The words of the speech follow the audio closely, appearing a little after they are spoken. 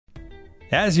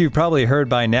As you've probably heard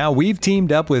by now, we've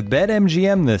teamed up with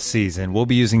BetMGM this season. We'll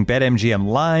be using BetMGM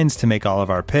lines to make all of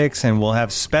our picks, and we'll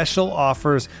have special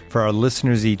offers for our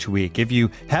listeners each week. If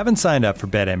you haven't signed up for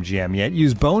BetMGM yet,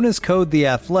 use bonus code The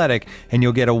Athletic, and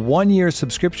you'll get a 1-year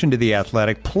subscription to The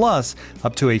Athletic, plus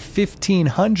up to a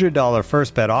 $1,500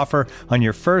 first bet offer on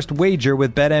your first wager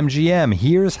with BetMGM.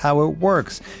 Here's how it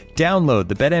works. Download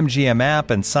the BetMGM app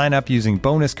and sign up using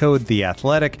bonus code The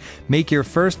Athletic. Make your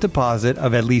first deposit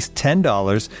of at least $10.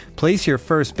 Place your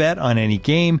first bet on any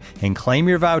game and claim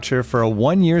your voucher for a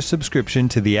 1-year subscription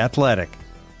to The Athletic.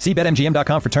 See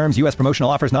BetMGM.com for terms. U.S. promotional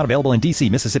offers not available in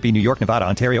D.C., Mississippi, New York, Nevada,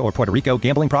 Ontario, or Puerto Rico.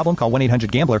 Gambling problem? Call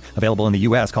 1-800-GAMBLER. Available in the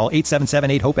U.S. Call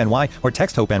 877-8-HOPE-NY or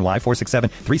text HOPE-NY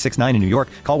 467-369 in New York.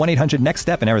 Call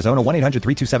 1-800-NEXT-STEP in Arizona.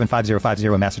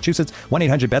 1-800-327-5050 in Massachusetts.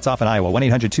 1-800-BETS-OFF in Iowa.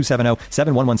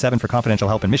 1-800-270-7117 for confidential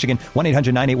help in Michigan.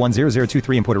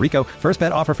 1-800-981-0023 in Puerto Rico. First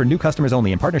bet offer for new customers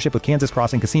only in partnership with Kansas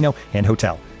Crossing Casino and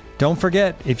Hotel. Don't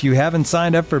forget, if you haven't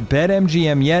signed up for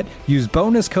BetMGM yet, use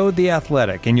bonus code The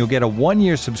Athletic, and you'll get a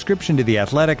 1-year subscription to The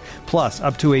Athletic, plus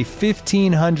up to a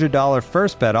 $1,500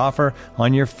 first bet offer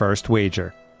on your first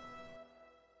wager.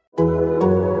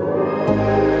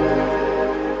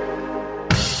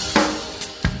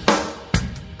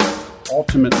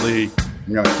 Ultimately,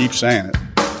 I'm going to keep saying it.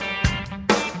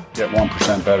 Get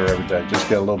 1% better every day. Just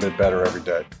get a little bit better every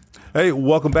day. Hey,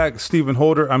 welcome back. Stephen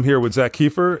Holder. I'm here with Zach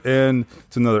Kiefer, and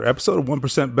it's another episode of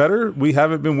 1% Better. We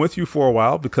haven't been with you for a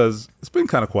while because it's been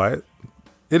kind of quiet.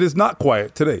 It is not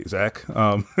quiet today, Zach.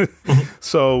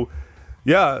 So,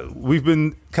 yeah, we've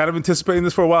been kind of anticipating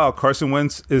this for a while. Carson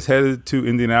Wentz is headed to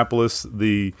Indianapolis,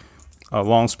 the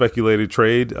long speculated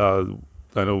trade. I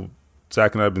know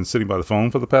Zach and I have been sitting by the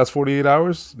phone for the past 48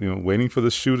 hours, waiting for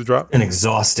this shoe to drop. And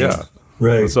exhausting. Yeah.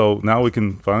 Right. And so now we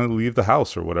can finally leave the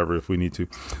house or whatever if we need to.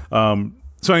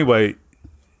 So anyway,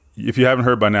 if you haven't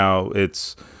heard by now,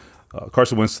 it's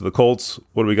Carson Wentz to the Colts.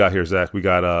 What do we got here, Zach? We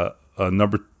got a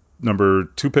number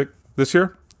 2 pick this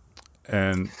year,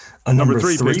 and a number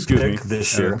 3 pick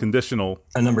this year. Conditional.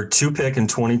 A number 2 pick in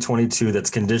 2022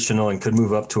 that's conditional and could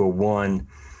move up to a 1.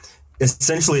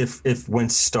 Essentially, if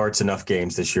Wentz starts enough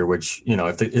games this year, which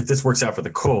if this works out for the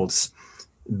Colts,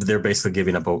 they're basically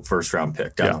giving up a first-round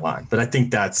pick down the line. But I think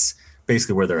that's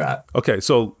basically where they're at. Okay,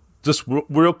 so just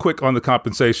real quick on the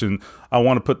compensation, I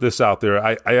want to put this out there.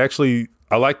 I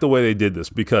like the way they did this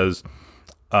because,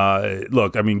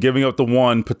 look, I mean, giving up the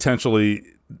 1 potentially,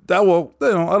 that will,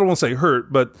 I don't want to say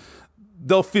hurt, but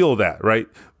they'll feel that, right?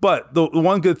 But the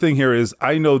one good thing here is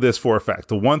I know this for a fact.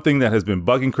 The one thing that has been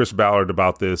bugging Chris Ballard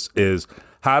about this is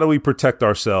how do we protect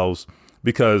ourselves?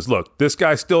 Because, look, this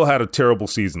guy still had a terrible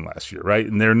season last year, right?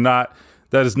 And that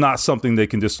is not something they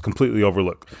can just completely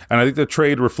overlook. And I think the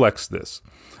trade reflects this.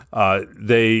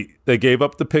 They gave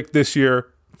up the pick this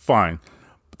year, fine.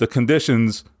 But the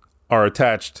conditions are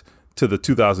attached to the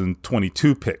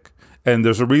 2022 pick. And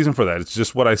there's a reason for that. It's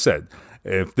just what I said.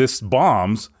 If this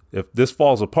bombs, if this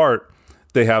falls apart,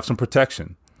 they have some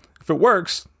protection. If it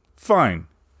works, fine.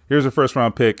 Here's a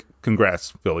first-round pick.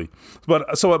 Congrats, Philly.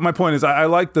 But so my point is I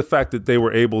like the fact that they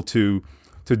were able to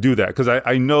do that because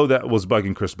I know that was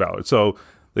bugging Chris Ballard. So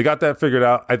they got that figured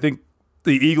out. I think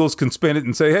the Eagles can spin it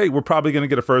and say, hey, we're probably going to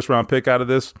get a first-round pick out of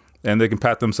this, and they can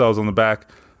pat themselves on the back.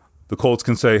 The Colts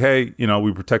can say, hey,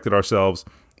 we protected ourselves,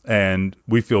 and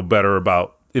we feel better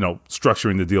about,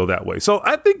 structuring the deal that way. So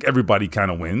I think everybody kind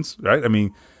of wins, right? I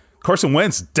mean, Carson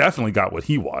Wentz definitely got what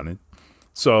he wanted.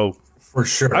 So for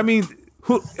sure. I mean,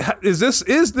 is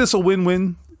this a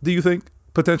win-win, do you think,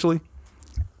 potentially?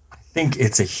 I think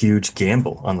it's a huge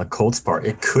gamble on the Colts' part.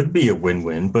 It could be a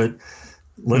win-win, but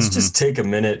let's just take a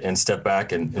minute and step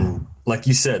back. And like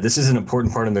you said, this is an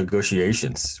important part of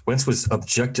negotiations. Wentz was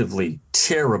objectively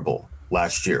terrible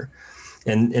last year.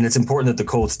 And it's important that the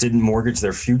Colts didn't mortgage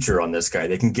their future on this guy.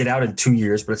 They can get out in 2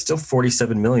 years, but it's still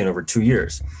 $47 million over 2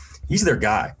 years. He's their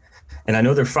guy. And I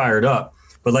know they're fired up.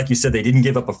 But like you said, they didn't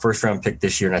give up a first-round pick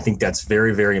this year, and I think that's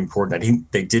very, very important. I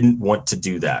think they didn't want to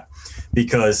do that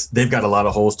because they've got a lot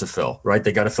of holes to fill, right?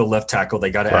 They got to fill left tackle. They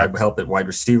got to add help at wide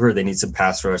receiver. They need some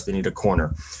pass rush. They need a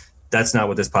corner. That's not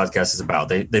what this podcast is about.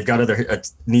 They've got other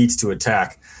needs to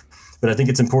attack. But I think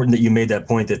it's important that you made that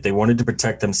point that they wanted to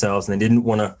protect themselves, and they didn't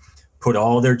want to put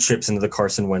all their chips into the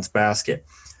Carson Wentz basket.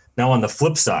 Now, on the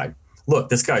flip side, look,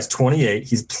 this guy's 28.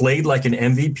 He's played like an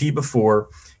MVP before.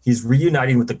 He's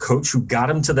reuniting with the coach who got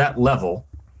him to that level.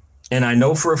 And I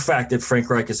know for a fact that Frank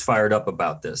Reich is fired up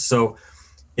about this. So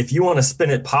if you want to spin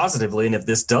it positively, and if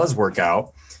this does work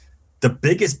out, the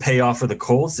biggest payoff for the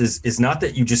Colts is not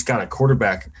that you just got a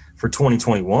quarterback for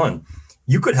 2021.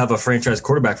 You could have a franchise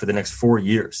quarterback for the next 4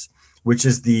 years, which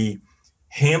is the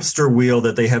hamster wheel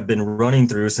that they have been running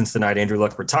through since the night Andrew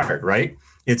Luck retired, right?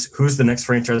 It's who's the next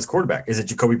franchise quarterback? Is it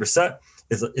Jacoby Brissett?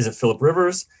 Is it Phillip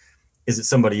Rivers? Is it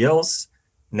somebody else?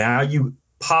 Now you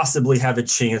possibly have a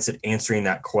chance at answering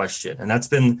that question. And that's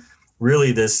been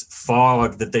really this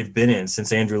fog that they've been in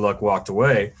since Andrew Luck walked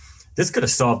away. This could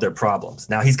have solved their problems.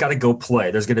 Now he's got to go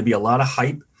play. There's going to be a lot of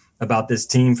hype about this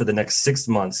team for the next 6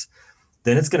 months.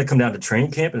 Then it's going to come down to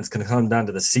training camp, and it's going to come down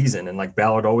to the season. And like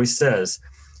Ballard always says,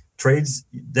 trades,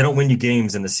 they don't win you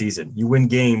games in the season. You win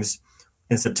games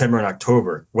in September and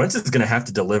October. Wentz is going to have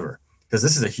to deliver because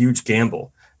this is a huge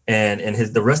gamble. And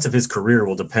the rest of his career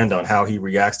will depend on how he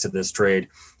reacts to this trade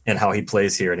and how he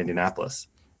plays here in Indianapolis.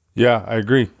 Yeah, I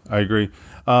agree.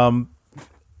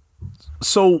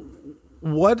 So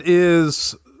what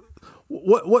is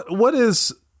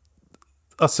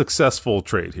a successful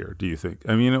trade here, do you think?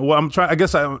 I mean, I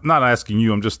guess I'm not asking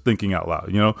you, I'm just thinking out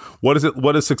loud.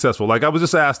 What is successful? Like, I was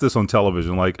just asked this on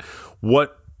television, like,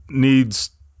 what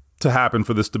needs to happen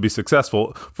for this to be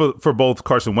successful for both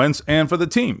Carson Wentz and for the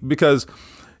team? Because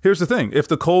here's the thing. If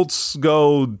the Colts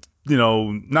go,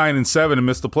 9-7 and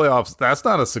miss the playoffs, that's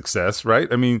not a success, right?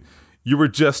 I mean, you were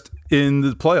just in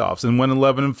the playoffs and went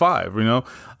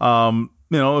 11-5,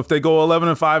 if they go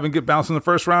 11-5 and get bounced in the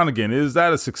first round again, is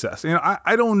that a success?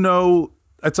 I don't know.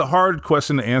 It's a hard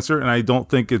question to answer, and I don't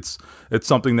think it's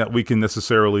something that we can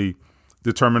necessarily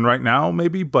determine right now,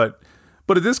 maybe. But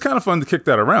it is kind of fun to kick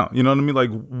that around. You know what I mean? Like,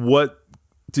 what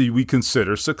do we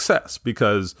consider success?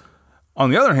 Because on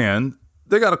the other hand,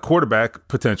 they got a quarterback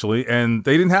potentially, and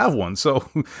they didn't have one. So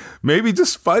maybe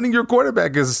just finding your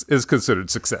quarterback is considered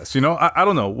success. I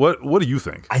don't know. What do you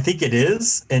think? I think it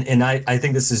is. And I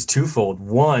think this is twofold.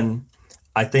 One,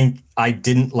 I think I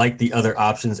didn't like the other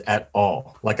options at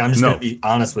all. Like, I'm just going to be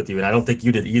honest with you. And I don't think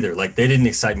you did either. Like, they didn't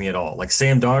excite me at all. Like,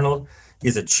 Sam Darnold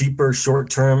is a cheaper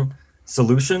short-term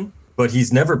solution, but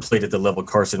he's never played at the level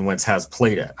Carson Wentz has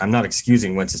played at. I'm not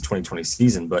excusing Wentz's 2020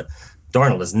 season, but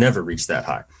Darnold has never reached that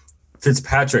high.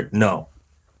 Fitzpatrick, no.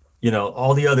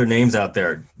 All the other names out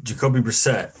there, Jacoby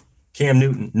Brissett, Cam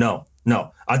Newton, no.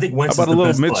 I think Wentz How about is the a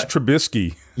best little Mitch play.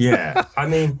 Trubisky? Yeah. I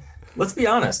mean, let's be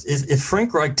honest. If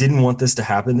Frank Reich didn't want this to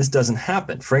happen, this doesn't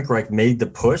happen. Frank Reich made the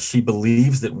push. He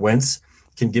believes that Wentz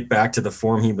can get back to the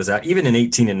form he was at, even in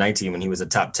 18 and 19 when he was a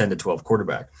top 10 to 12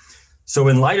 quarterback. So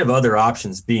in light of other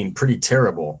options being pretty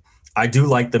terrible, I do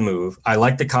like the move. I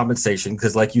like the compensation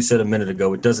because, like you said a minute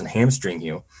ago, it doesn't hamstring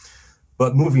you.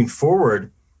 But moving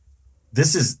forward,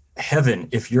 this is heaven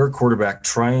if you're a quarterback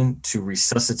trying to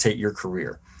resuscitate your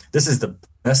career. This is the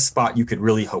best spot you could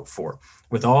really hope for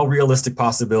with all realistic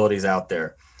possibilities out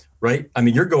there, right? I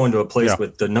mean, you're going to a place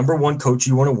with the number one coach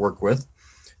you want to work with.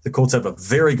 The Colts have a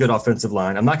very good offensive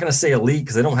line. I'm not going to say elite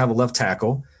because they don't have a left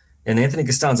tackle. And Anthony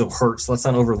Costanzo hurts. So let's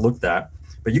not overlook that.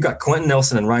 But you got Quentin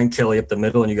Nelson and Ryan Kelly up the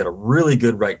middle, and you got a really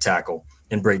good right tackle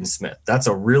in Braden Smith. That's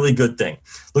a really good thing.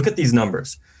 Look at these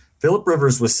numbers. Phillip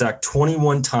Rivers was sacked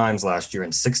 21 times last year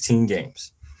in 16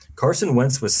 games. Carson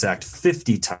Wentz was sacked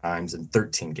 50 times in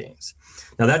 13 games.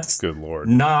 Now, that's good Lord.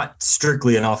 Not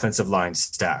strictly an offensive line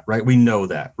stat, right? We know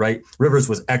that, right? Rivers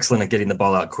was excellent at getting the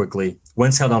ball out quickly.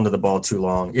 Wentz held onto the ball too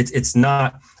long. It's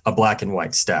not a black and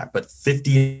white stat, but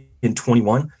 50 and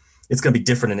 21, it's going to be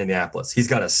different in Indianapolis. He's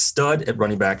got a stud at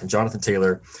running back in Jonathan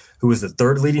Taylor, who was the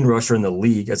third leading rusher in the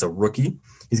league as a rookie.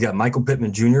 He's got Michael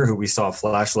Pittman Jr., who we saw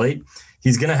flash late.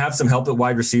 He's going to have some help at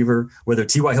wide receiver. Whether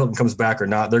T.Y. Hilton comes back or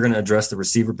not, they're going to address the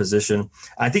receiver position.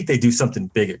 I think they do something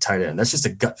big at tight end. That's just a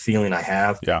gut feeling I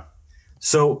have. Yeah.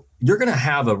 So you're going to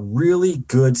have a really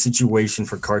good situation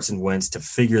for Carson Wentz to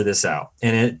figure this out.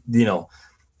 And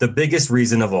the biggest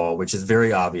reason of all, which is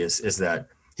very obvious, is that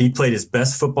he played his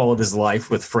best football of his life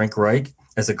with Frank Reich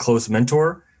as a close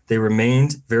mentor. They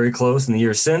remained very close in the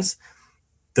years since.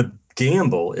 The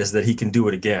gamble is that he can do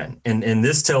it again. And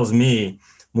this tells me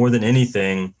more than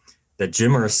anything that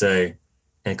Jim Irsay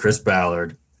and Chris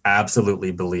Ballard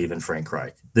absolutely believe in Frank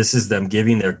Reich. This is them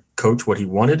giving their coach what he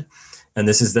wanted, and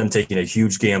this is them taking a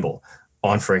huge gamble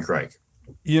on Frank Reich.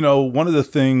 One of the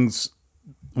things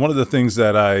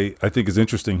that I think is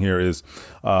interesting here is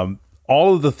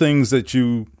all of the things that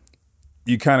you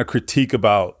kind of critique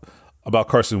about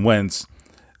Carson Wentz.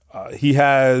 He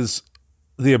has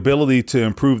the ability to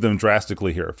improve them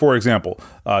drastically here. For example,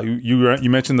 you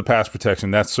mentioned the pass protection.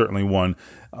 That's certainly one.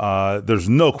 There's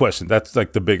no question. That's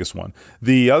like the biggest one.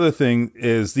 The other thing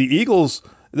is the Eagles,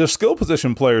 their skill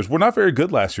position players were not very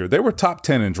good last year. They were top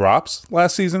 10 in drops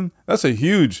last season. That's a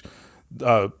huge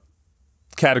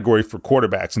category for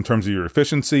quarterbacks in terms of your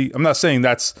efficiency. I'm not saying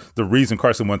that's the reason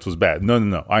Carson Wentz was bad.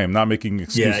 No. I am not making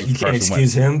excuses. Yeah, you can't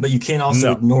excuse him, but you can't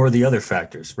also ignore the other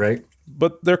factors, right?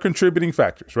 But they're contributing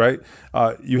factors, right?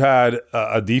 You had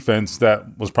a defense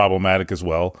that was problematic as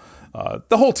well.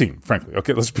 The whole team, frankly.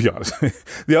 Okay, let's be honest.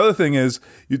 The other thing is,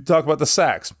 you talk about the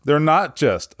sacks. They're not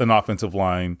just an offensive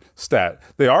line stat.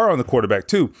 They are on the quarterback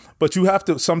too, but you have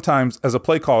to sometimes, as a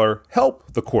play caller,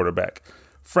 help the quarterback.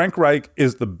 Frank Reich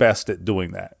is the best at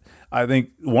doing that. I think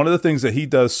one of the things that he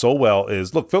does so well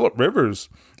is, look, Phillip Rivers,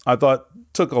 I thought,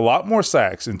 took a lot more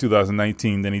sacks in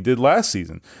 2019 than he did last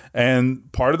season.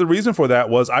 And part of the reason for that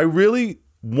was I really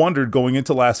wondered going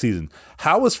into last season,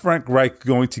 how is Frank Reich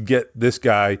going to get this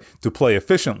guy to play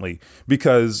efficiently?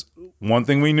 Because one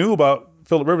thing we knew about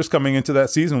Phillip Rivers coming into that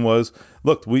season was,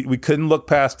 look, we couldn't look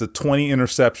past the 20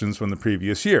 interceptions from the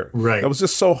previous year. Right. That was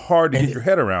just so hard to get your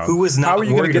head around. Who was not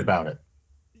worried about it?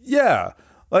 Yeah.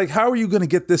 Like, how are you going to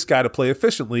get this guy to play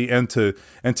efficiently and to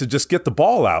just get the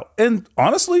ball out? And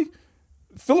honestly,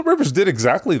 Phillip Rivers did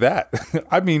exactly that.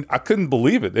 I mean, I couldn't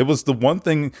believe it. It was the one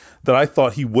thing that I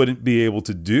thought he wouldn't be able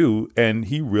to do, and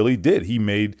he really did. He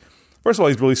made, first of all,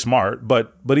 he's really smart,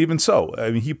 but even so, I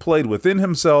mean, he played within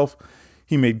himself.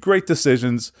 He made great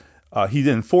decisions. He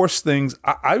didn't force things.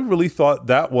 I really thought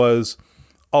that was,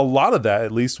 a lot of that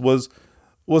at least, was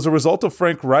a result of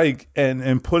Frank Reich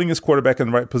and putting his quarterback in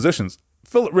the right positions.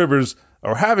 Phillip Rivers,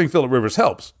 or having Phillip Rivers,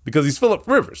 helps because he's Phillip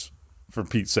Rivers, for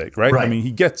Pete's sake, right? I mean,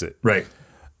 he gets it. Right.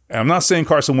 And I'm not saying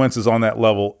Carson Wentz is on that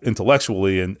level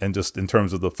intellectually and just in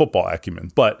terms of the football acumen,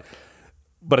 but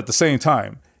at the same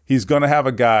time, he's going to have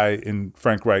a guy in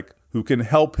Frank Reich who can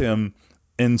help him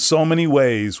in so many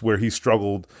ways where he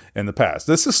struggled in the past.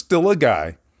 This is still a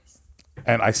guy,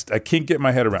 and I can't get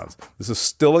my head around this. This is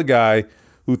still a guy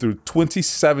who threw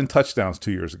 27 touchdowns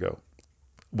 2 years ago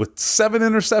with 7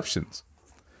 interceptions.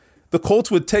 The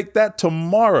Colts would take that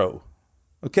tomorrow.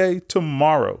 Okay,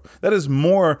 tomorrow. That is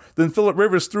more than Phillip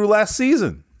Rivers threw last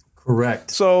season. Correct.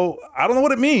 So I don't know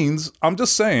what it means. I'm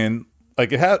just saying,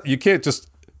 like, you can't just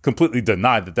completely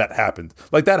deny that happened.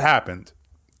 Like, that happened.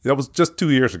 That was just 2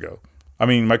 years ago. I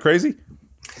mean, am I crazy?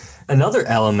 Another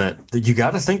element that you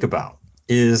got to think about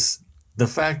is the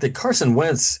fact that Carson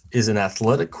Wentz is an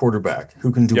athletic quarterback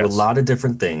who can do a lot of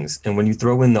different things. And when you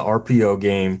throw in the RPO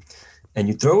game, and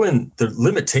you throw in the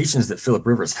limitations that Phillip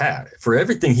Rivers had, for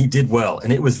everything he did well,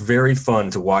 and it was very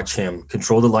fun to watch him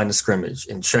control the line of scrimmage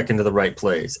and check into the right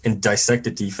plays and dissect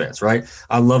a defense, right?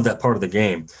 I love that part of the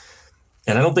game.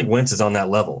 And I don't think Wentz is on that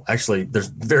level. Actually, there's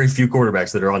very few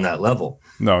quarterbacks that are on that level.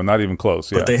 No, not even close.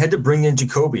 But they had to bring in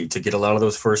Jacoby to get a lot of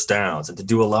those first downs and to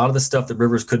do a lot of the stuff that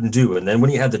Rivers couldn't do. And then when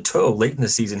he had the toe late in the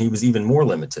season, he was even more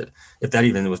limited, if that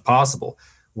even was possible.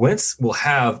 Wentz will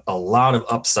have a lot of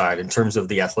upside in terms of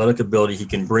the athletic ability he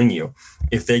can bring you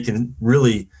if they can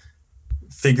really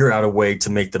figure out a way to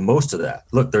make the most of that.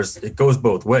 Look, it goes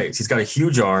both ways. He's got a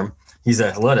huge arm. He's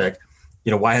athletic.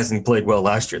 You know, why hasn't he played well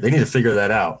last year? They need to figure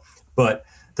that out. But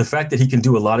the fact that he can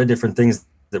do a lot of different things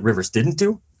that Rivers didn't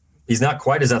do, he's not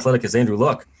quite as athletic as Andrew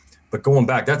Luck. But going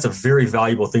back, that's a very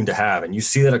valuable thing to have. And you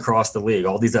see that across the league,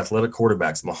 all these athletic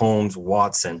quarterbacks, Mahomes,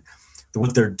 Watson,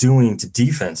 what they're doing to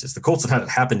defenses. The Colts have had it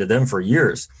happen to them for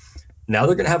years. Now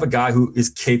they're going to have a guy who is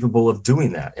capable of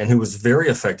doing that and who was very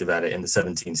effective at it in the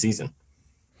 2017 season.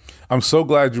 I'm so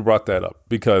glad you brought that up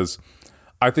because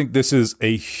I think this is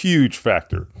a huge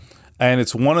factor. And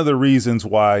it's one of the reasons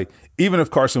why, even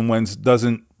if Carson Wentz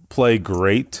doesn't play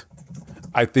great,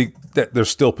 I think that there's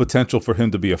still potential for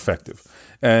him to be effective.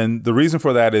 And the reason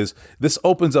for that is this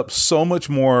opens up so much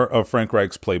more of Frank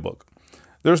Reich's playbook.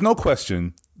 There's no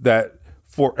question that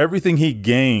for everything he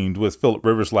gained with Phillip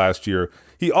Rivers last year,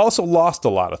 he also lost a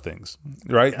lot of things,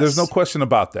 right? Yes. There's no question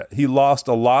about that. He lost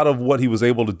a lot of what he was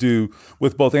able to do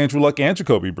with both Andrew Luck and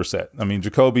Jacoby Brissett. I mean,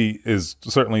 Jacoby is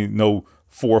certainly no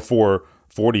 4.4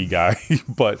 40 guy,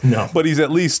 but he's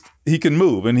at least, he can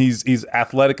move, and he's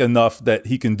athletic enough that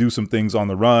he can do some things on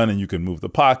the run, and you can move the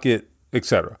pocket,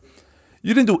 etc.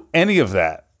 You didn't do any of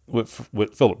that with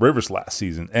Phillip Rivers last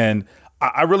season, and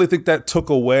I really think that took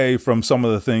away from some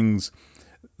of the things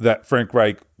that Frank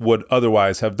Reich would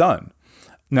otherwise have done.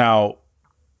 Now,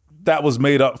 that was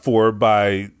made up for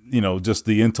by, just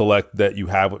the intellect that you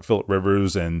have with Phillip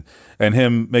Rivers and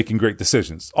him making great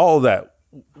decisions. All of that,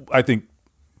 I think,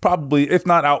 probably, if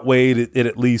not outweighed, it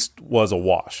at least was a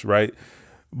wash, right?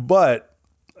 But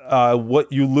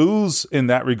what you lose in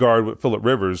that regard with Phillip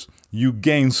Rivers, you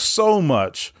gain so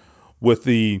much with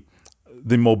the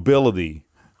mobility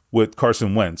with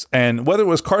Carson Wentz. And whether it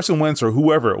was Carson Wentz or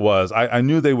whoever it was, I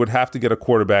knew they would have to get a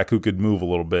quarterback who could move a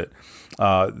little bit.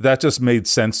 That just made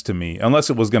sense to me, unless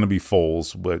it was going to be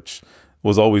Foles, which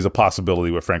was always a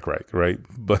possibility with Frank Reich, right?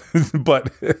 But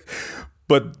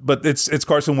it's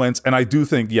Carson Wentz, and I do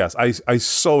think, yes, I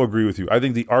so agree with you. I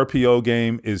think the RPO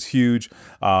game is huge.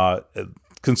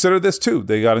 Consider this too.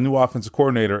 They got a new offensive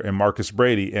coordinator in Marcus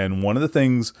Brady, and one of the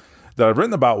things that I've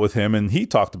written about with him, and he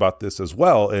talked about this as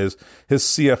well, is his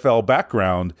CFL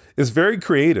background is very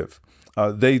creative.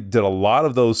 They did a lot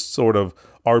of those sort of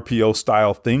RPO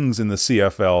style things in the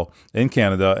CFL in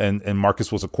Canada, and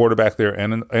Marcus was a quarterback there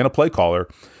and a play caller.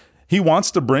 He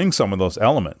wants to bring some of those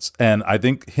elements, and I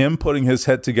think him putting his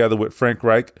head together with Frank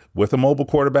Reich with a mobile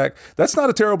quarterback, that's not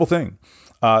a terrible thing.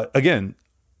 Again,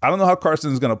 I don't know how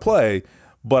Carson is going to play,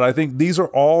 but I think these are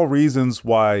all reasons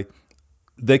why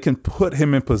they can put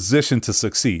him in position to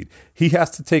succeed. He has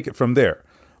to take it from there,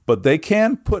 but they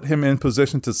can put him in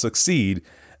position to succeed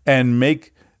and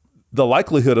make the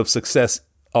likelihood of success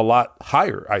a lot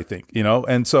higher, I think,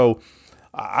 and so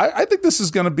I think this is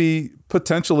going to be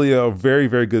potentially a very,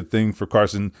 very good thing for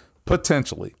Carson,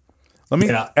 potentially. Let me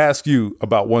ask you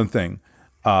about one thing,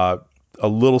 a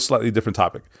little slightly different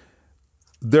topic.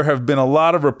 There have been a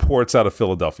lot of reports out of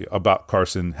Philadelphia about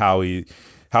Carson, how he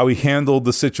handled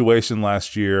the situation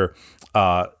last year.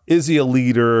 Is he a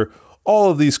leader?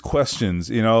 All of these questions,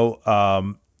 he's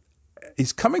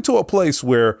coming to a place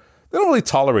where they don't really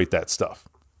tolerate that stuff.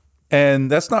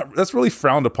 And that's really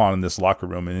frowned upon in this locker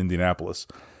room in Indianapolis.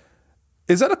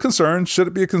 Is that a concern? Should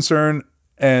it be a concern?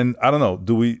 And I don't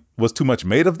know, was too much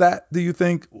made of that, do you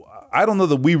think? I don't know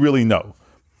that we really know.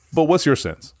 But what's your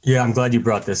sense? Yeah, I'm glad you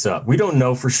brought this up. We don't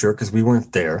know for sure because we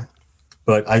weren't there.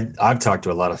 But I've talked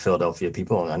to a lot of Philadelphia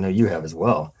people, and I know you have as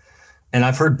well. And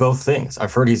I've heard both things.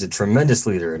 I've heard he's a tremendous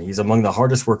leader, and he's among the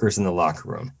hardest workers in the locker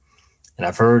room. And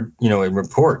I've heard, in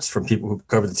reports from people who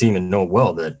cover the team and know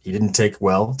well that he didn't take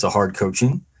well to hard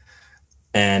coaching.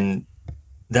 And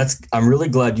I'm really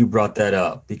glad you brought that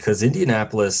up because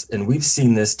Indianapolis, and we've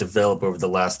seen this develop over the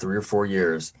last 3 or 4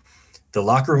 years, the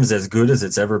locker room is as good as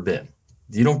it's ever been.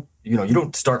 You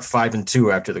don't start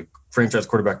 5-2 after the franchise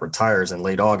quarterback retires in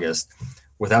late August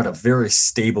without a very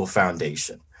stable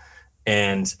foundation.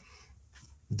 And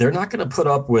they're not going to put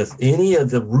up with any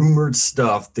of the rumored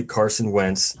stuff that Carson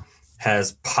Wentz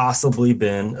has possibly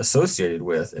been associated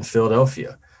with in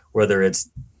Philadelphia, whether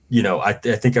it's, I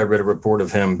think I read a report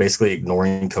of him basically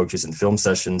ignoring coaches in film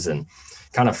sessions and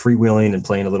kind of freewheeling and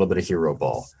playing a little bit of hero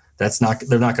ball. They're not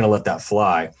going to let that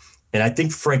fly. And I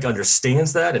think Frank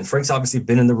understands that. And Frank's obviously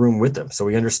been in the room with them. So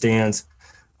he understands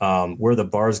where the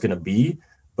bar is going to be.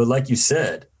 But like you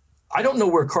said, I don't know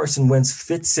where Carson Wentz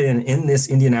fits in this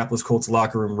Indianapolis Colts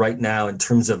locker room right now in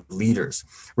terms of leaders,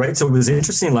 right? So it was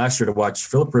interesting last year to watch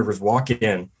Philip Rivers walk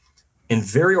in and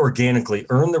very organically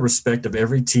earn the respect of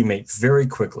every teammate very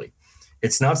quickly.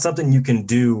 It's not something you can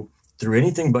do through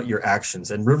anything but your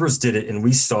actions. And Rivers did it, and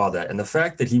we saw that. And the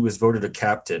fact that he was voted a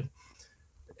captain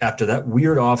after that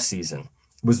weird offseason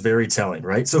was very telling,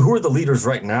 right? So who are the leaders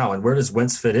right now, and where does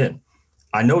Wentz fit in?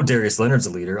 I know Darius Leonard's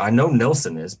a leader. I know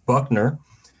Nelson is. Buckner.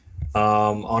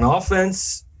 On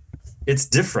offense, it's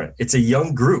different. It's a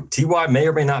young group. T.Y. may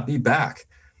or may not be back.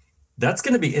 That's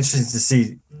going to be interesting to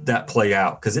see that play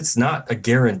out because it's not a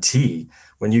guarantee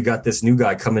when you got this new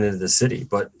guy coming into the city.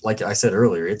 But like I said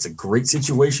earlier, it's a great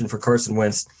situation for Carson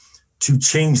Wentz to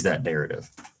change that narrative.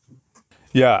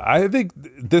 Yeah, I think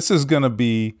this is going to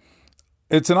be –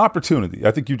 it's an opportunity.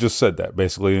 I think you just said that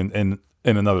basically in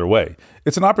another way.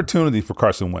 It's an opportunity for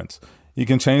Carson Wentz. He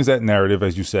can change that narrative,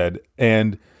 as you said,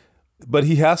 but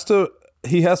he has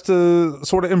to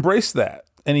sort of embrace that,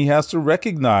 and he has to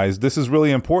recognize this is really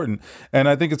important. And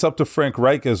I think it's up to Frank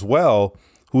Reich as well,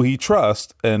 who he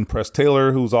trusts, and Press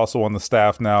Taylor, who's also on the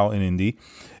staff now in Indy.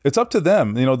 It's up to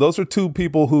them. Those are two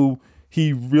people who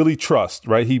he really trusts,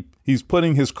 right? He's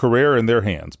putting his career in their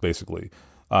hands, basically.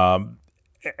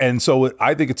 And so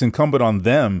I think it's incumbent on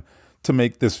them to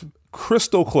make this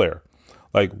crystal clear.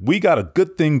 Like, we got a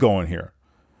good thing going here,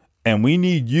 and we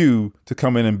need you to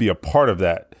come in and be a part of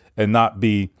that and not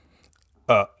be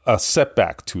a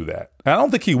setback to that. And I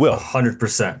don't think he will.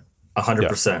 100%.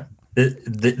 100%. Yeah.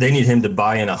 They need him to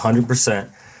buy in 100%.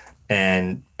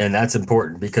 And that's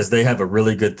important because they have a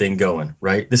really good thing going,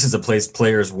 right? This is a place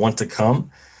players want to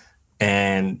come,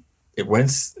 and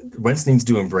Wentz needs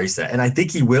to embrace that. And I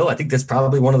think he will. I think that's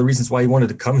probably one of the reasons why he wanted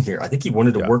to come here. I think he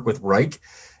wanted to work with Reich,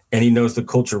 and he knows the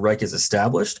culture Reich has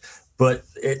established. But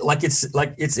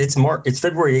it's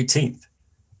February 18th.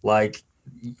 Like,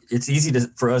 it's easy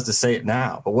for us to say it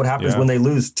now. But what happens when they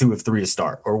lose 2 of 3 to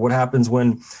start? Or what happens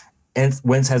when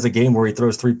Wentz has a game where he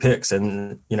throws 3 picks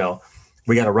and,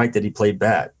 we got to write that he played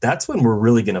bad? That's when we're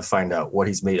really going to find out what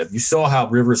he's made of. You saw how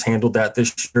Rivers handled that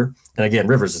this year. And again,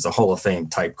 Rivers is a Hall of Fame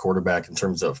type quarterback in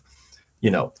terms of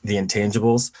the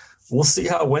intangibles. We'll see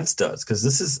how Wentz does, because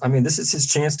this is his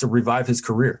chance to revive his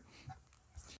career.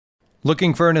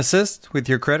 Looking for an assist with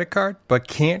your credit card, but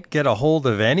can't get a hold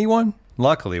of anyone?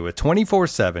 Luckily, with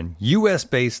 24/7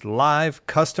 U.S.-based live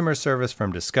customer service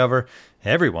from Discover,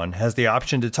 everyone has the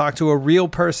option to talk to a real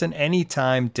person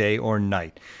anytime, day or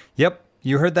night. Yep,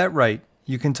 you heard that right.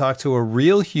 You can talk to a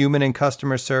real human in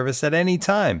customer service at any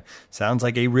time. Sounds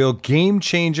like a real game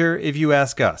changer if you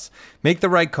ask us. Make the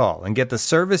right call and get the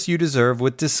service you deserve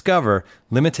with Discover.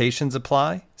 Limitations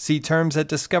apply. See terms at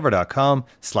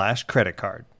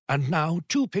discover.com/creditcard. And now,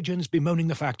 two pigeons bemoaning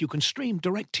the fact you can stream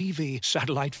DirecTV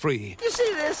satellite-free. You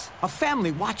see this? A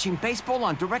family watching baseball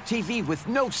on DirecTV with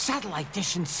no satellite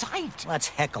dish in sight. Let's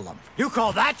heckle them. You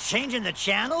call that changing the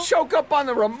channel? Choke up on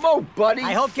the remote, buddy.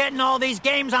 I hope getting all these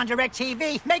games on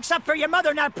DirecTV makes up for your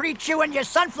mother not pre-chewing your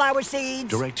sunflower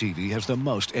seeds. DirecTV has the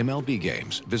most MLB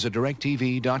games. Visit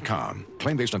DirecTV.com.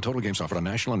 Claim based on total games offered on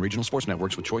national and regional sports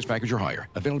networks with choice package or higher.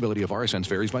 Availability of RSNs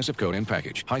varies by zip code and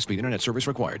package. High-speed internet service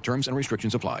required. Terms and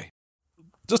restrictions apply.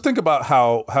 Just think about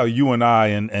how you and I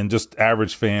and just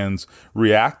average fans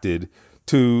reacted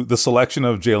to the selection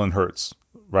of Jalen Hurts,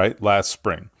 right, last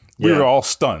spring. We were all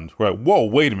stunned. We're like, whoa,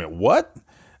 wait a minute, what?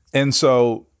 And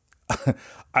so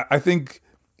I think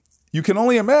you can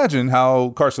only imagine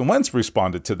how Carson Wentz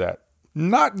responded to that.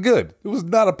 Not good. It was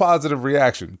not a positive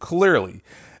reaction, clearly.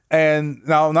 And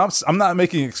now I'm not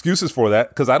making excuses for that,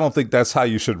 because I don't think that's how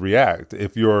you should react.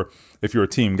 If you're a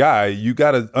team guy, you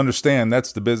got to understand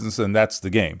that's the business and that's the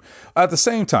game. At the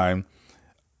same time,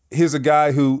 here's a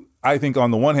guy who I think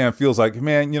on the one hand feels like,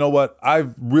 man, you know what?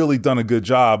 I've really done a good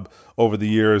job over the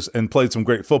years and played some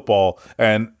great football,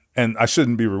 and I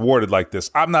shouldn't be rewarded like this.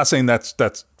 I'm not saying that's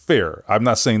fair. I'm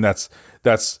not saying that's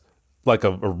like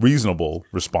a reasonable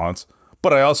response,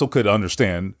 but I also could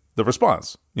understand the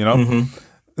response, Mm-hmm.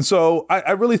 And so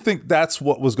I really think that's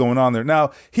what was going on there.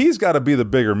 Now, he's got to be the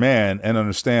bigger man and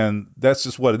understand that's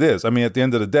just what it is. I mean, at the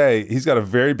end of the day, he's got a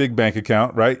very big bank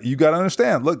account, right? You got to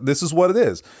understand, look, this is what it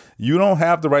is. You don't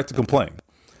have the right to complain.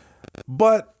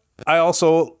 But I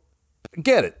also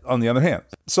get it, on the other hand.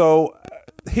 So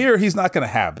here, he's not going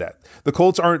to have that. The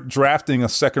Colts aren't drafting a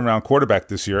second-round quarterback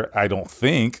this year, I don't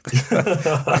think.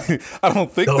 I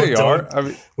don't think they are. I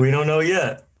mean, we don't know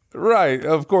yet. Right.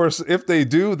 Of course, if they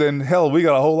do, then hell, we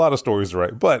got a whole lot of stories to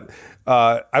write. But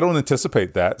I don't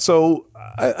anticipate that. So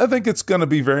I think it's going to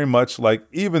be very much like,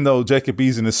 even though Jacob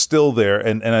Eason is still there,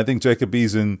 and I think Jacob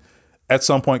Eason at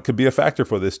some point could be a factor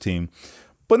for this team,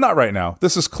 but not right now.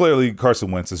 This is clearly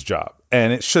Carson Wentz's job,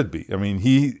 and it should be. I mean,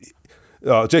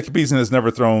 Jacob Eason has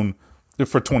never thrown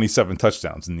for 27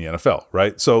 touchdowns in the NFL,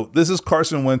 right? So this is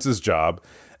Carson Wentz's job.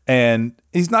 And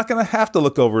he's not going to have to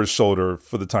look over his shoulder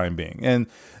for the time being. And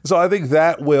so I think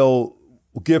that will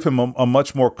give him a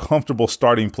much more comfortable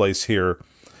starting place here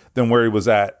than where he was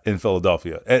at in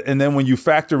Philadelphia. And then when you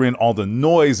factor in all the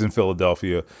noise in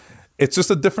Philadelphia, it's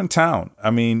just a different town. I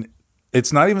mean,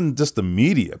 it's not even just the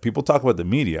media. People talk about the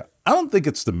media. I don't think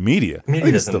it's the media. I think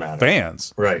it's the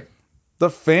fans. Right.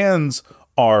 The fans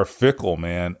are fickle,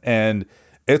 man. And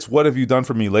it's what have you done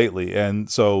for me lately? And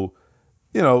so,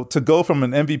 to go from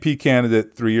an MVP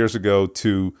candidate 3 years ago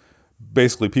to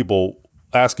basically people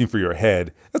asking for your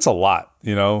head, that's a lot,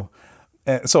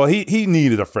 And so he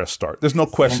needed a fresh start. There's no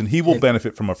question he will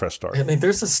benefit from a fresh start. I mean,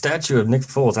 there's a statue of Nick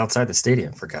Foles outside the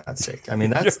stadium, for God's sake. I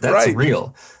mean, that's right.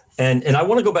 Real. And I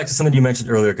want to go back to something you mentioned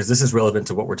earlier, because this is relevant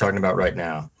to what we're talking about right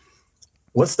now.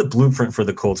 What's the blueprint for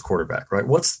the Colts quarterback, right?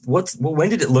 When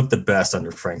did it look the best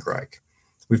under Frank Reich?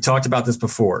 We've talked about this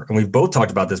before, and we've both talked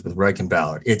about this with Reich and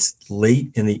Ballard. It's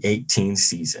late in the 2018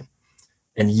 season.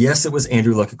 And yes, it was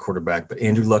Andrew Luck at quarterback, but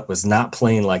Andrew Luck was not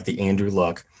playing like the Andrew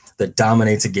Luck that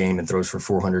dominates a game and throws for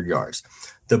 400 yards.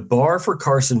 The bar for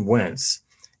Carson Wentz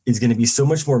is going to be so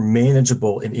much more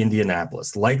manageable in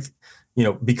Indianapolis,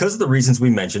 because of the reasons we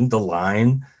mentioned, the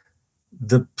line,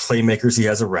 the playmakers he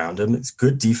has around him. It's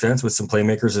good defense with some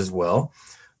playmakers as well.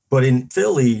 But in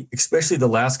Philly, especially the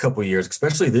last couple of years,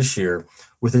 especially this year,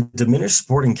 with a diminished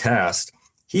supporting cast,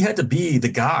 he had to be the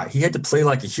guy. He had to play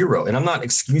like a hero. And I'm not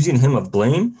excusing him of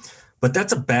blame, but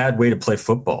that's a bad way to play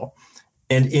football.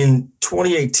 And in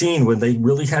 2018, when they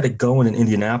really had it going in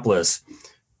Indianapolis,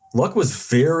 Luck was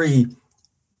very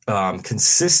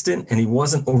consistent, and he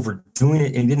wasn't overdoing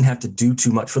it, and he didn't have to do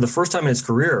too much. For the first time in his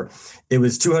career, it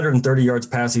was 230 yards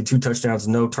passing, 2 touchdowns,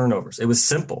 no turnovers. It was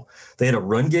simple. They had a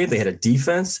run game. They had a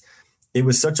defense. It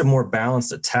was such a more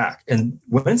balanced attack. And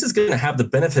Wentz is going to have the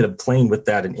benefit of playing with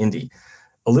that in Indy.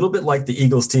 A little bit like the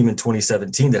Eagles team in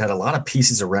 2017 that had a lot of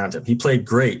pieces around him. He played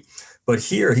great. But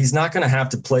here, he's not going to have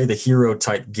to play the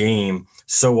hero-type game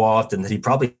so often that he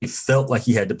probably felt like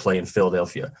he had to play in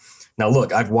Philadelphia. Now,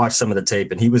 look, I've watched some of the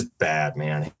tape, and he was bad,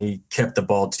 man. He kept the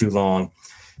ball too long.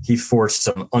 He forced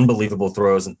some unbelievable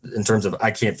throws in terms of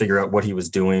I can't figure out what he was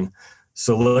doing.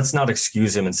 So let's not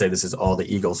excuse him and say this is all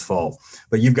the Eagles' fault.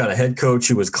 But you've got a head coach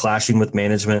who was clashing with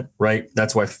management, right?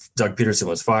 That's why Doug Peterson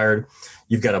was fired.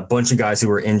 You've got a bunch of guys who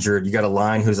were injured. You got a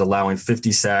line who's allowing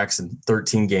 50 sacks in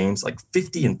 13 games, like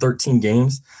 50 in 13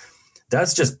 games.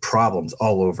 That's just problems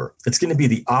all over. It's going to be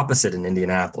the opposite in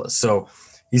Indianapolis. So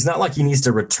he's not like he needs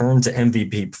to return to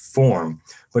MVP form.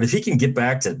 But if he can get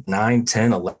back to 9,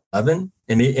 10, 11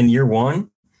 in year one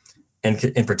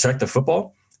and protect the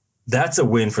football, that's a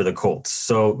win for the Colts.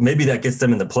 So maybe that gets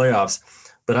them in the playoffs.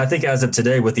 But I think as of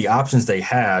today, with the options they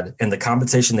had and the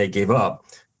compensation they gave up,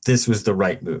 this was the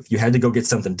right move. You had to go get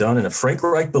something done. And if Frank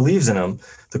Reich believes in him,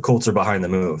 the Colts are behind the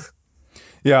move.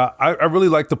 Yeah, I really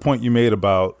like the point you made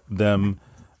about them,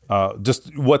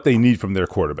 just what they need from their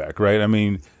quarterback, right? I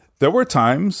mean, there were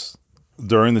times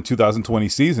during the 2020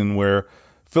 season where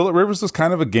Phillip Rivers was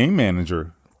kind of a game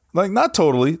manager. Like, not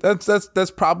totally.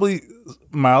 That's probably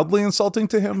mildly insulting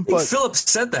to him. But Phillip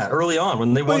said that early on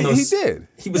when they won those. He did.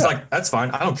 He was like, "That's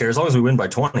fine. I don't care as long as we win by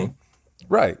 20."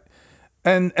 Right.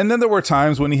 And then there were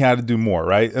times when he had to do more,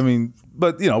 right? I mean,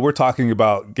 but we're talking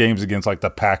about games against like the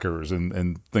Packers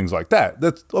and things like that.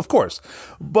 That's of course.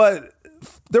 But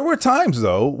there were times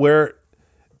though where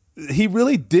he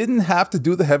really didn't have to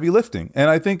do the heavy lifting. And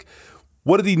I think,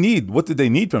 what did he need? What did they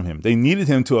need from him? They needed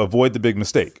him to avoid the big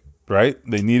mistake. Right?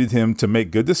 They needed him to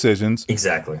make good decisions.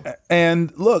 Exactly.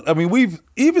 And look, I mean,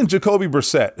 even Jacoby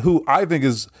Brissett, who I think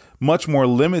is much more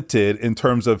limited in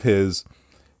terms of his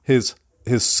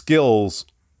skills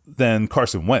than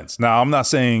Carson Wentz. Now, I'm not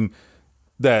saying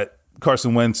that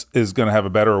Carson Wentz is going to have a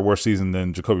better or worse season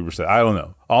than Jacoby Brissett. I don't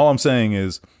know. All I'm saying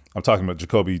is, I'm talking about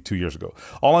Jacoby 2 years ago.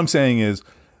 All I'm saying is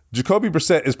Jacoby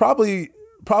Brissett is probably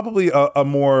a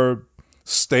more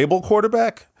stable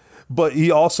quarterback. But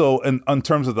he also, in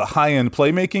terms of the high-end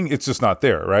playmaking, it's just not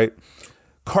there, right?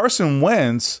 Carson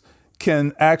Wentz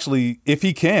can actually, if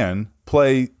he can,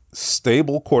 play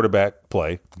stable quarterback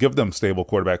play, give them stable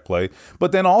quarterback play,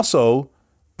 but then also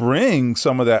bring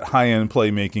some of that high-end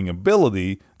playmaking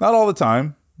ability, not all the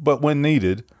time, but when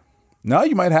needed. Now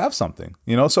you might have something,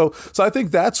 So I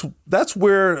think that's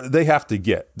where they have to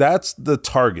get. That's the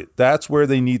target. That's where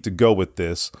they need to go with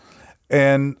this.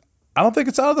 And I don't think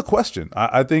it's out of the question.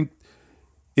 I think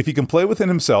if he can play within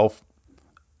himself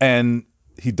and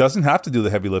he doesn't have to do the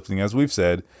heavy lifting, as we've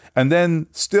said, and then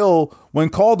still, when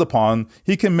called upon,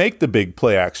 he can make the big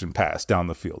play action pass down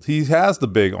the field. He has the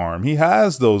big arm. He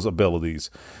has those abilities.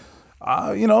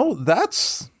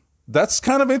 That's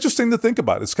kind of interesting to think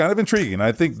about. It's kind of intriguing.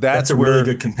 I think that's a really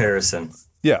good comparison.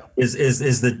 Yeah.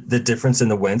 Is the difference in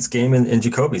the Wentz game and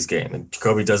Jacoby's game. And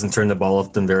Jacoby doesn't turn the ball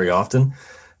off them very often,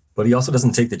 but he also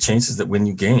doesn't take the chances that win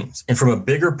you games. And from a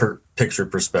bigger picture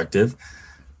perspective,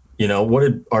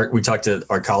 we talked to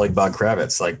our colleague Bob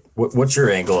Kravitz, like, what's your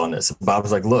angle on this? Bob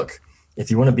was like, look, if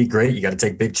you want to be great, you got to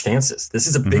take big chances. This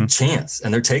is a big chance,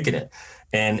 and they're taking it.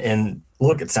 And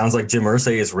look, it sounds like Jim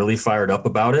Irsay is really fired up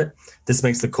about it. This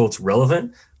makes the Colts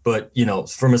relevant. But,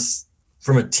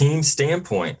 from a team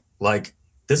standpoint, like,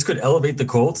 this could elevate the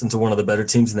Colts into one of the better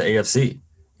teams in the AFC.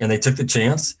 And they took the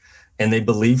chance. And they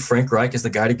believe Frank Reich is the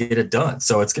guy to get it done.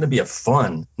 So it's going to be a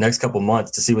fun next couple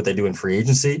months to see what they do in free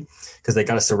agency, because they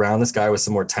got to surround this guy with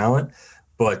some more talent.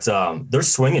 But they're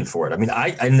swinging for it. I mean,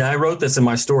 I wrote this in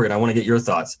my story, and I want to get your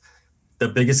thoughts. The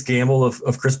biggest gamble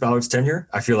of Chris Ballard's tenure?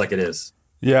 I feel like it is.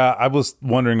 Yeah, I was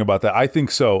wondering about that. I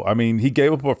think so. I mean, he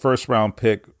gave up a first-round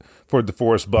pick for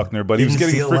DeForest Buckner, but he was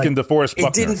getting freaking DeForest Buckner.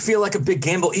 It didn't feel like a big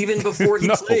gamble even before he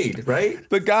played, right?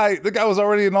 The guy was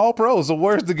already an all-pro, so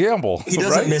where's the gamble? He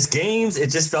doesn't miss games.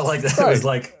 It just felt like that. Right. Was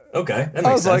like, okay, that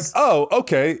makes sense. I was like, oh,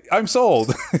 okay, I'm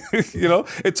sold.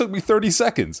 It took me 30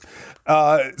 seconds.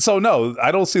 So no,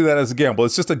 I don't see that as a gamble.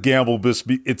 It's just a gamble.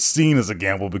 It's seen as a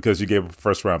gamble because you gave a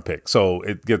first-round pick. So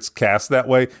it gets cast that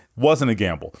way. Wasn't a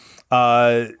gamble.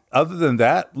 Other than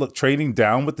that, look, trading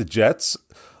down with the Jets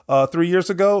 3 years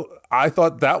ago, I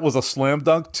thought that was a slam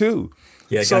dunk too.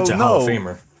 Yeah, got you Hall of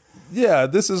Famer. Yeah,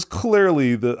 this is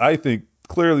clearly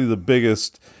the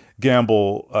biggest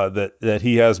gamble that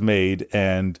he has made,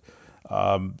 and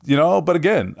but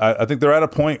again, I think they're at a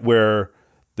point where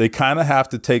they kind of have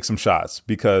to take some shots,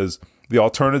 because the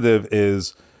alternative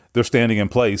is they're standing in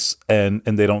place and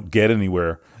they don't get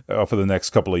anywhere for the next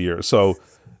couple of years. So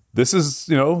this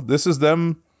is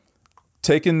them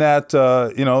taking that,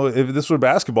 if this were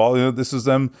basketball, this is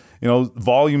them,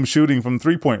 volume shooting from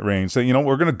 3-point range. So,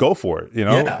 we're going to go for it,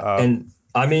 Yeah, and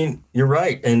I mean, you're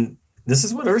right. And this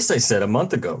is what Irsay said a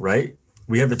month ago, right?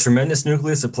 We have a tremendous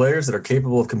nucleus of players that are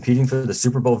capable of competing for the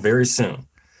Super Bowl very soon.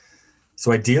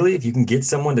 So ideally, if you can get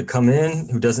someone to come in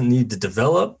who doesn't need to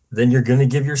develop, then you're going to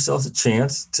give yourselves a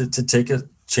chance to take a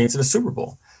chance at a Super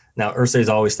Bowl. Now, Irsay is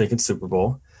always thinking Super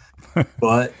Bowl,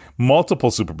 but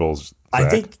multiple Super Bowls. Zach. I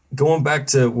think going back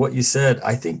to what you said,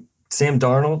 I think Sam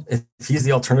Darnold, if he's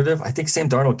the alternative, I think Sam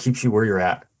Darnold keeps you where you're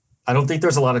at. I don't think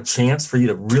there's a lot of chance for you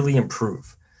to really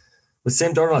improve. With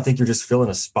Sam Darnold, I think you're just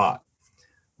filling a spot.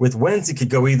 With Wentz, it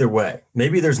could go either way.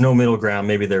 Maybe there's no middle ground.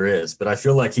 Maybe there is. But I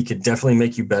feel like he could definitely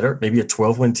make you better, maybe a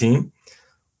 12-win team.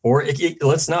 Or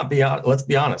let's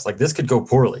be honest. Like, this could go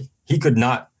poorly. He could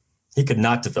not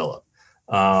develop.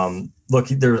 Look,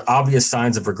 there are obvious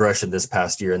signs of regression this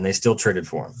past year, and they still traded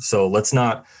for him. So let's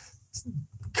not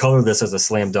color this as a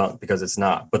slam dunk, because it's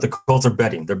not. But the Colts are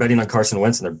betting. They're betting on Carson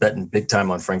Wentz, and they're betting big time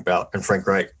on Frank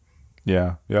Reich.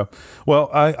 Yeah.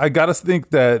 Well, I got to think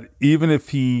that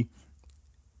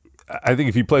I think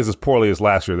if he plays as poorly as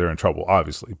last year, they're in trouble,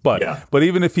 obviously. But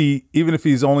even if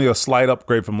he's only a slight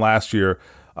upgrade from last year,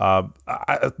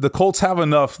 the Colts have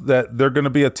enough that they're going to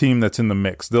be a team that's in the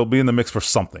mix. They'll be in the mix for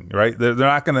something, right? They're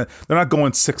not going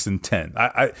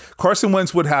 6-10. Carson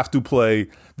Wentz would have to play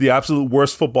the absolute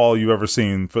worst football you've ever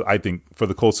seen for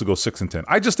the Colts to go 6-10.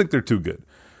 I just think they're too good.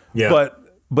 Yeah.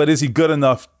 But is he good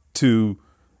enough to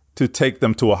take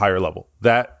them to a higher level?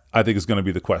 That, I think, is going to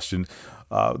be the question.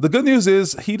 The good news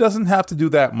is he doesn't have to do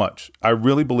that much. I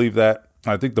really believe that.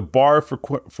 I think the bar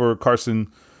for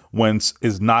Carson Wentz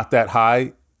is not that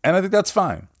high, and I think that's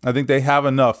fine. I think they have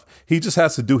enough. He just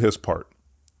has to do his part,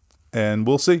 and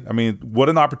we'll see. I mean, what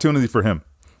an opportunity for him.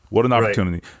 What an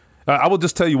opportunity. Right. I will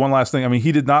just tell you one last thing. I mean,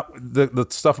 he did not – the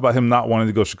stuff about him not wanting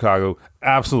to go to Chicago,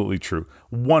 absolutely true.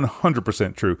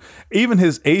 100% true. Even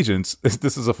his agents –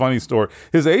 this is a funny story.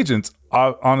 His agents,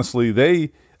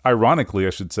 honestly, ironically, I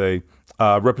should say,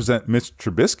 represent Mitch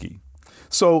Trubisky.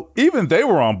 So even they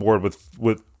were on board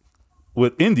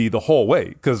with Indy the whole way,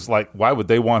 because, like, why would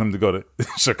they want him to go to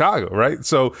Chicago, right?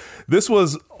 So this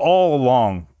was all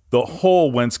along. The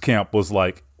whole Wentz camp was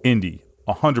like Indy,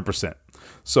 100%.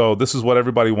 So this is what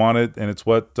everybody wanted, and it's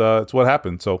what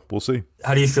happened. So we'll see.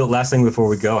 How do you feel? Last thing before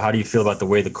we go, how do you feel about the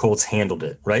way the Colts handled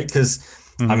it? Right? Because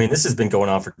I mean, this has been going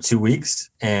on for 2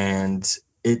 weeks, and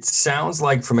it sounds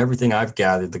like, from everything I've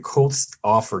gathered, the Colts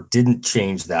offer didn't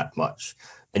change that much.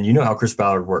 And you know how Chris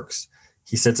Ballard works.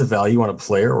 He sets a value on a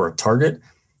player or a target,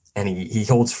 and he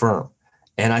holds firm.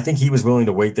 And I think he was willing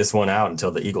to wait this one out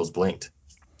until the Eagles blinked.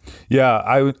 Yeah,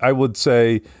 I would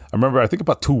say, I think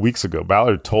about 2 weeks ago,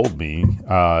 Ballard told me,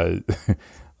 I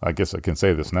guess I can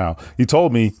say this now. He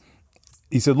told me,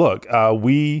 he said, look,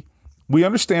 we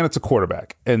understand it's a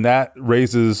quarterback, and that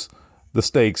raises the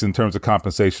stakes in terms of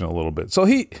compensation a little bit. So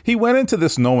he went into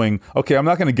this knowing, okay, I'm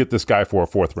not going to get this guy for a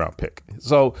 4th round pick.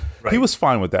 So He was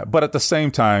fine with that. But at the same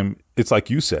time, it's like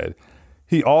you said,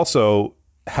 he also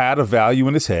had a value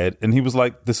in his head, and he was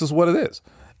like, this is what it is.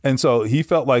 And so he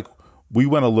felt like we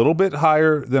went a little bit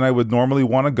higher than I would normally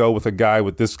want to go with a guy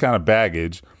with this kind of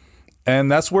baggage,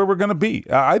 and that's where we're going to be.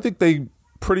 I think they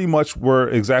pretty much were,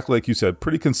 exactly like you said,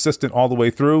 pretty consistent all the way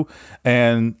through,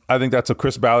 and I think that's a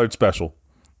Chris Ballard special.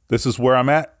 This is where I'm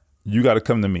at. You got to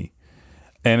come to me.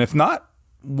 And if not,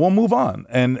 we'll move on.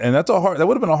 And that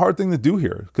would have been a hard thing to do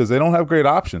here, because they don't have great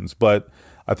options. But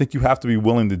I think you have to be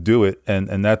willing to do it.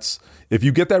 And that's, if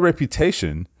you get that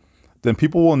reputation, then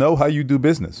people will know how you do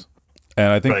business.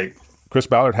 And I think Chris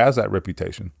Ballard has that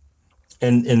reputation.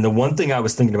 And the one thing I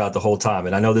was thinking about the whole time,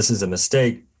 and I know this is a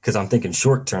mistake because I'm thinking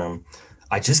short term,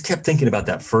 I just kept thinking about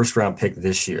that 1st round pick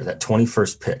this year, that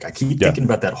 21st pick. I keep thinking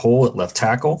about that hole at left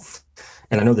tackle.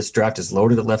 And I know this draft is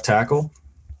loaded at left tackle,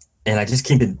 and I just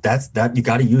keep it. That you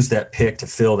got to use that pick to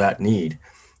fill that need.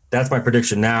 That's my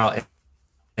prediction now.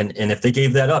 And if they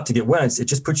gave that up to get Wentz, it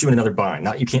just puts you in another bind.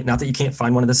 Not that you can't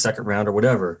find one in the 2nd round or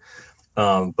whatever.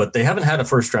 But they haven't had a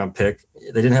 1st round pick.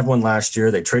 They didn't have one last year.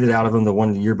 They traded out of him the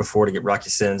one year before to get Rocky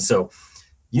Sin. So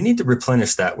you need to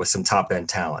replenish that with some top end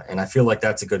talent, and I feel like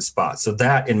that's a good spot. So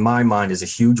that, in my mind, is a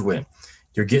huge win.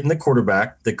 You're getting the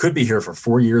quarterback that could be here for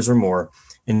 4 years or more.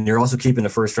 And you're also keeping a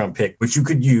 1st round pick, which you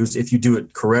could use, if you do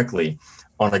it correctly,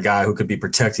 on a guy who could be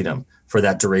protecting him for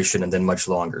that duration and then much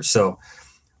longer. So,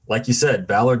 like you said,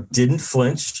 Ballard didn't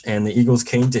flinch, and the Eagles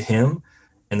came to him,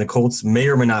 and the Colts may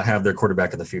or may not have their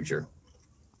quarterback in the future.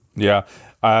 Yeah,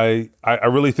 I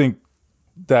really think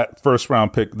that 1st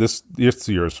round pick, this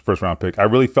year's 1st round pick, I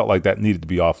really felt like that needed to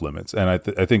be off limits. And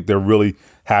I think they're really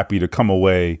happy to come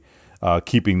away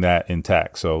keeping that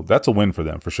intact. So that's a win for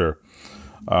them for sure.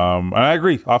 And I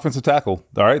agree. Offensive tackle.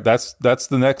 All right. That's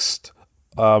the next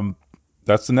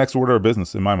order of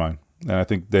business in my mind. And I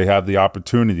think they have the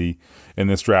opportunity in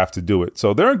this draft to do it.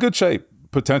 So they're in good shape.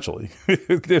 Potentially.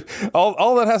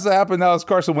 all that has to happen now is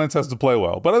Carson Wentz has to play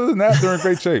well. But other than that, they're in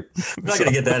great shape. We're not going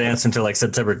to get that answer until like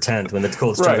September 10th when the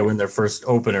Colts try to win their first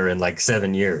opener in like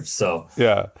 7 years. So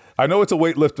yeah, I know it's a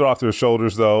weight lifted off their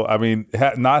shoulders, though. I mean,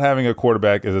 not having a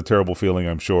quarterback is a terrible feeling,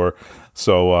 I'm sure.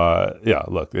 So yeah,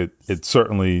 look, it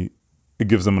certainly it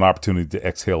gives them an opportunity to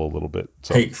exhale a little bit.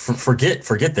 So. Hey,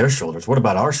 forget their shoulders. What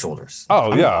about our shoulders?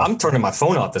 Oh, yeah. I'm turning my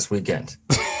phone off this weekend.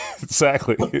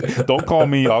 Exactly. Don't call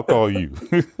me, I'll call you.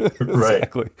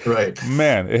 Exactly. Right.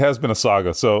 Man, it has been a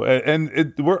saga. So,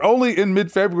 we're only in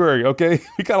mid-February, okay?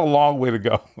 We got a long way to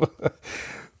go.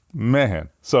 Man.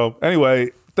 So, anyway,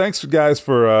 thanks, guys,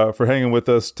 for hanging with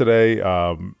us today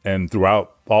and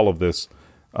throughout all of this.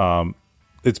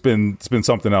 It's been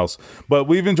something else. But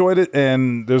we've enjoyed it,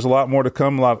 and there's a lot more to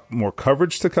come, a lot more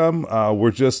coverage to come. We're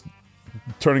just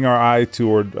turning our eye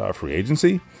toward free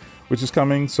agency, which is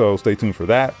coming, so stay tuned for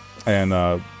that. And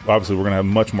obviously, we're going to have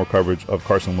much more coverage of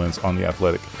Carson Wentz on The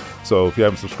Athletic. So if you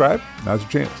haven't subscribed, now's your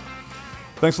chance.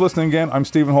 Thanks for listening again. I'm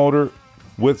Stephen Holder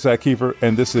with Zach Kiefer,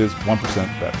 and this is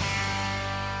 1% Better.